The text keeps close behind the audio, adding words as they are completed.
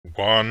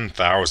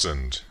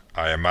1,000.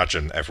 I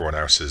imagine everyone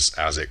else is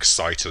as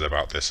excited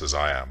about this as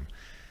I am.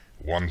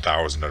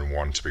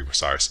 1001 to be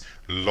precise.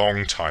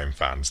 Long-time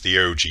fans, the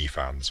OG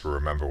fans, will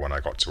remember when I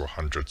got to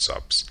 100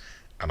 subs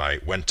and I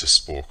went to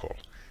Sporkle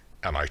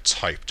and I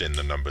typed in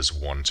the numbers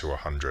 1 to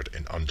 100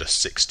 in under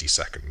 60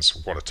 seconds.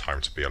 What a time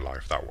to be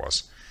alive that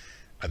was.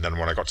 And then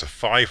when I got to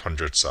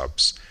 500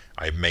 subs,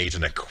 I made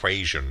an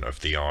equation of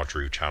the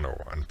Ardrew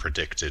channel and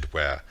predicted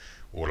where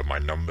all of my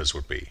numbers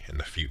would be in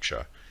the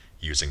future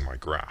using my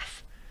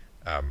graph.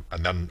 And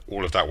then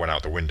all of that went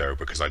out the window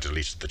because I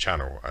deleted the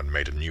channel and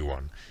made a new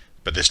one.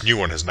 But this new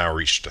one has now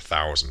reached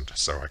 1,000,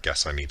 so I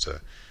guess I need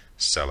to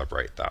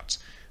celebrate that.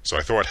 So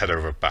I thought I'd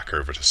head back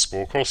over to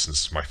Sporkle,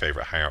 since it's my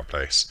favourite hangout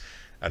place,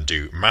 and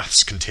do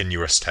Maths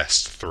Continuous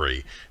Test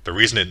 3. The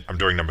reason I'm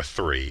doing number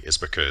 3 is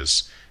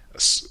because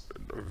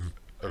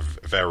a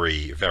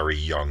very, very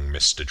young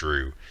Mr.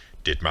 Drew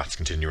did Maths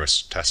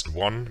Continuous Test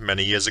 1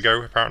 many years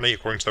ago, apparently,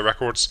 according to the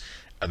records,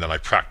 and then I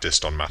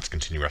practiced on Maths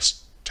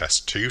Continuous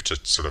Test 2 to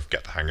sort of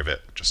get the hang of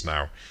it just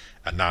now.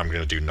 And now I'm going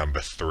to do number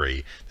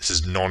 3. This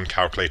is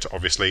non-calculator,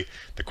 obviously.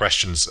 The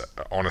questions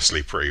are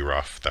honestly pretty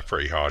rough. They're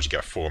pretty hard. You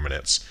get 4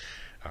 minutes.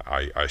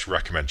 I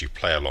recommend you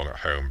play along at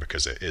home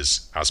because it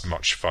is as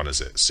much fun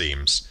as it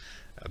seems.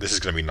 This is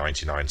going to be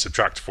 99.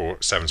 Subtract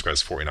 7 squared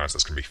is 49, so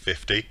that's going to be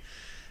 50.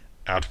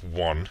 Add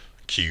 1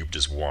 cubed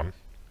is 1.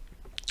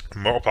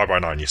 Multiply by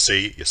 9. You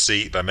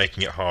see, they're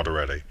making it hard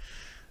already.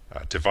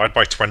 Divide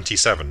by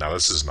 27. Now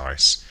this is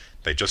nice.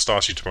 They just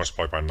asked you to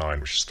multiply by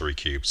 9, which is 3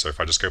 cubed. So if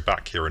I just go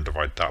back here and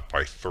divide that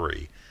by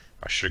 3,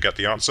 I should get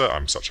the answer.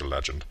 I'm such a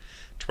legend.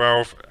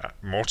 12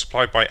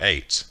 multiplied by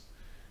 8.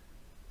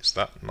 Is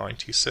that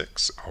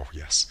 96? Oh,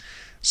 yes.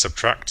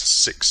 Subtract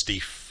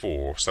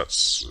 64. So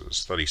that's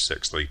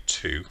 36,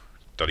 32.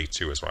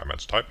 32 is what I meant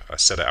to type. I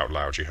said it out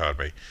loud. You heard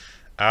me.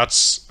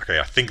 Adds, okay,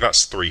 I think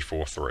that's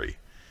 343.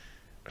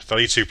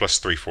 32 plus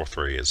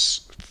 343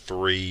 is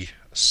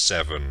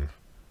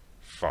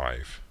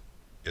 375.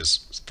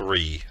 Is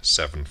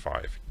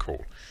 375.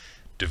 Cool.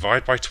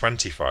 Divide by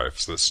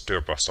 25. So let's do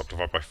a bus stop.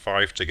 Divide by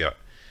 5 to get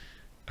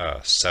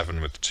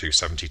 7 with 2,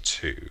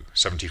 72.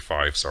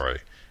 75,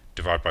 sorry.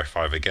 Divide by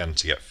 5 again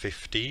to get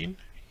 15.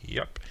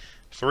 Yep.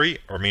 3.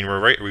 I mean,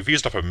 we've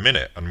used up a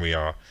minute and we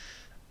are...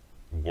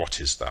 What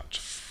is that?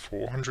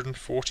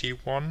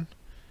 441?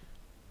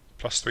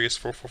 Plus 3 is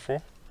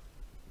 444?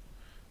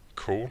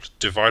 Cool.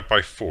 Divide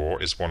by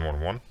 4 is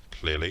 111,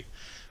 clearly.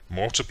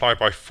 Multiply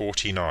by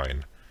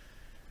 49.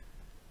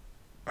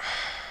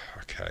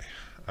 Okay.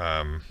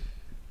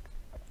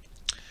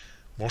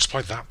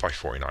 Multiply that by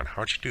 49.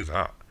 How'd you do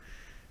that?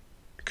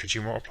 Could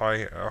you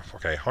multiply...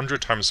 okay,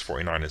 100 times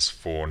 49 is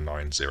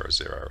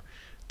 4900.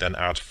 Then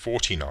add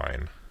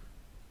 49.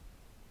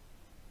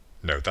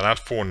 No, then add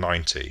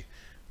 490,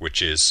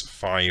 which is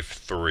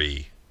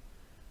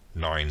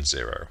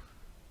 5390.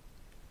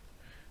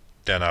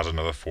 Then add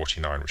another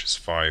 49, which is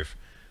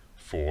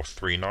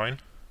 5439.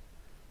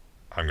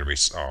 I'm going to be...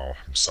 Oh,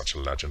 I'm such a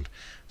legend.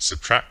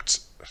 Subtract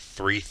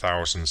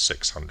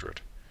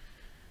 3,600.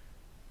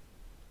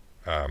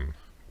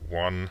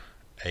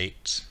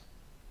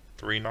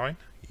 1839?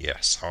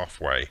 Yes,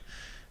 halfway.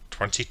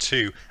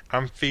 22.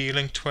 I'm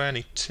feeling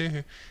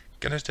 22.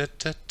 Gonna da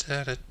da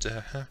da da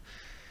da.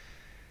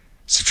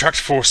 Subtract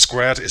 4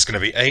 squared is going to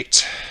be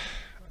 8.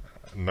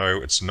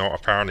 No, it's not.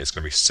 Apparently it's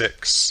going to be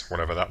 6,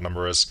 whatever that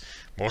number is.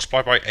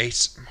 Multiply by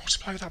 8.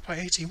 Multiply that by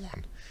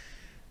 81.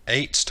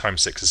 8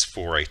 times 6 is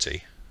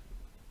 480.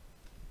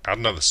 Add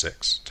another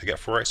 6 to get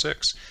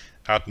 486.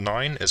 Add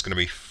 9 is going to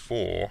be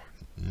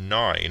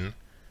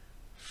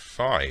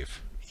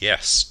 495.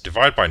 Yes.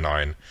 Divide by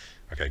 9.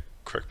 Okay,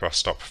 quick bus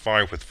stop.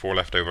 5 with 4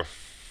 left over.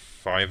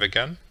 5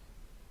 again.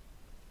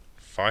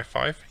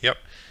 5. Yep.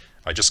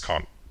 I just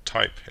can't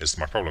type is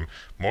my problem.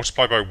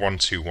 Multiply by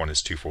 121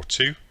 is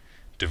 242.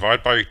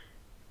 Divide by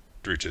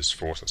root is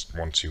 4, so that's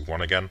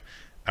 121 again.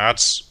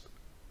 Adds,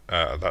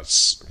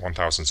 that's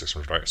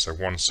 1,600, right? So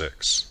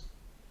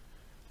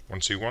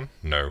 121?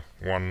 No,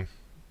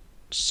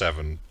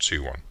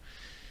 1721.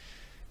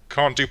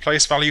 Can't do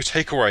place value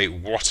takeaway.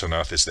 What on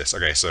earth is this?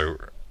 Okay, so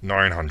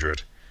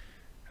 900.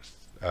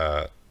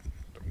 18.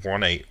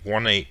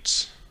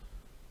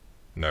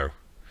 No.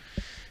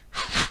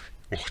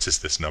 What is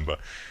this number?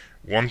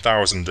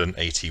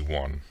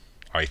 1081.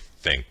 I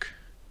think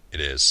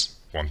it is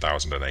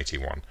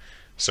 1081.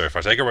 So if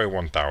I take away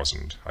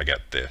 1000, I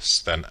get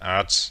this. Then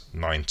add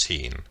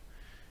 19,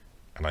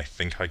 and I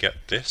think I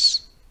get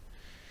this.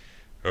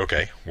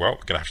 Okay, well,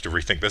 gonna have to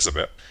rethink this a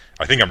bit.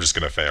 I think I'm just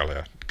gonna fail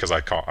here because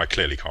I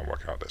clearly can't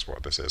work out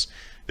what this is.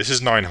 This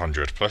is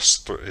 900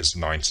 plus is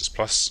 9 is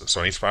plus,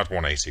 so I need to add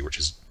 180, which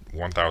is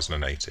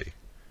 1080,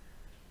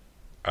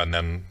 and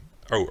then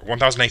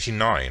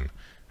 1089.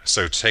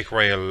 So take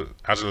away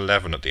add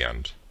 11 at the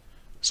end.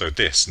 So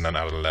this, and then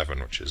add 11,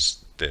 which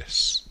is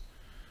this.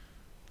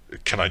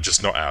 Can I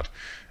just not add?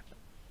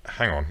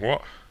 Hang on,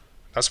 what?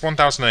 That's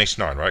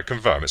 1089, right?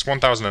 Confirm, it's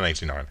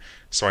 1089.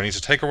 So I need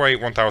to take away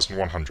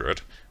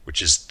 1100,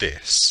 which is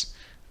this.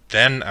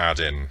 Then add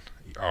in,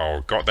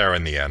 oh, got there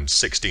in the end,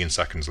 16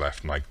 seconds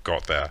left, and I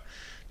got there.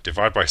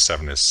 Divide by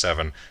 7 is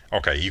 7.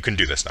 Okay, you can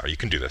do this now. You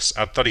can do this.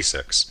 Add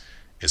 36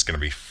 is going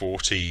to be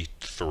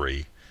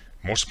 43.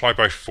 Multiplied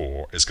by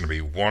 4 is going to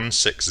be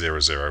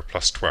 1600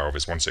 plus 12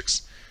 is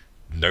 16.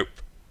 Nope.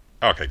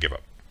 Okay, give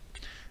up.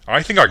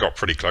 I think I got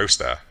pretty close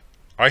there.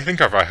 I think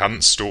if I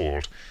hadn't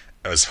stalled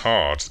as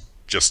hard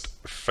just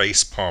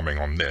face palming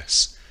on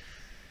this,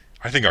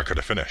 I think I could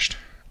have finished.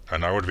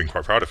 And I would have been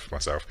quite proud of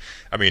myself.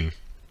 I mean,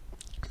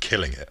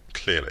 killing it,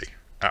 clearly.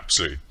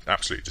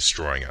 Absolutely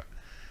destroying it.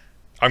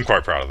 I'm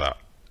quite proud of that.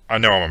 I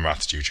know I'm a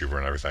maths YouTuber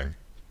and everything,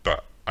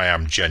 but I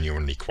am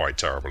genuinely quite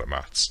terrible at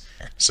maths.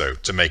 So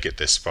to make it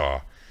this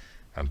far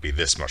and be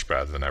this much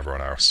better than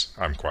everyone else,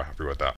 I'm quite happy with that.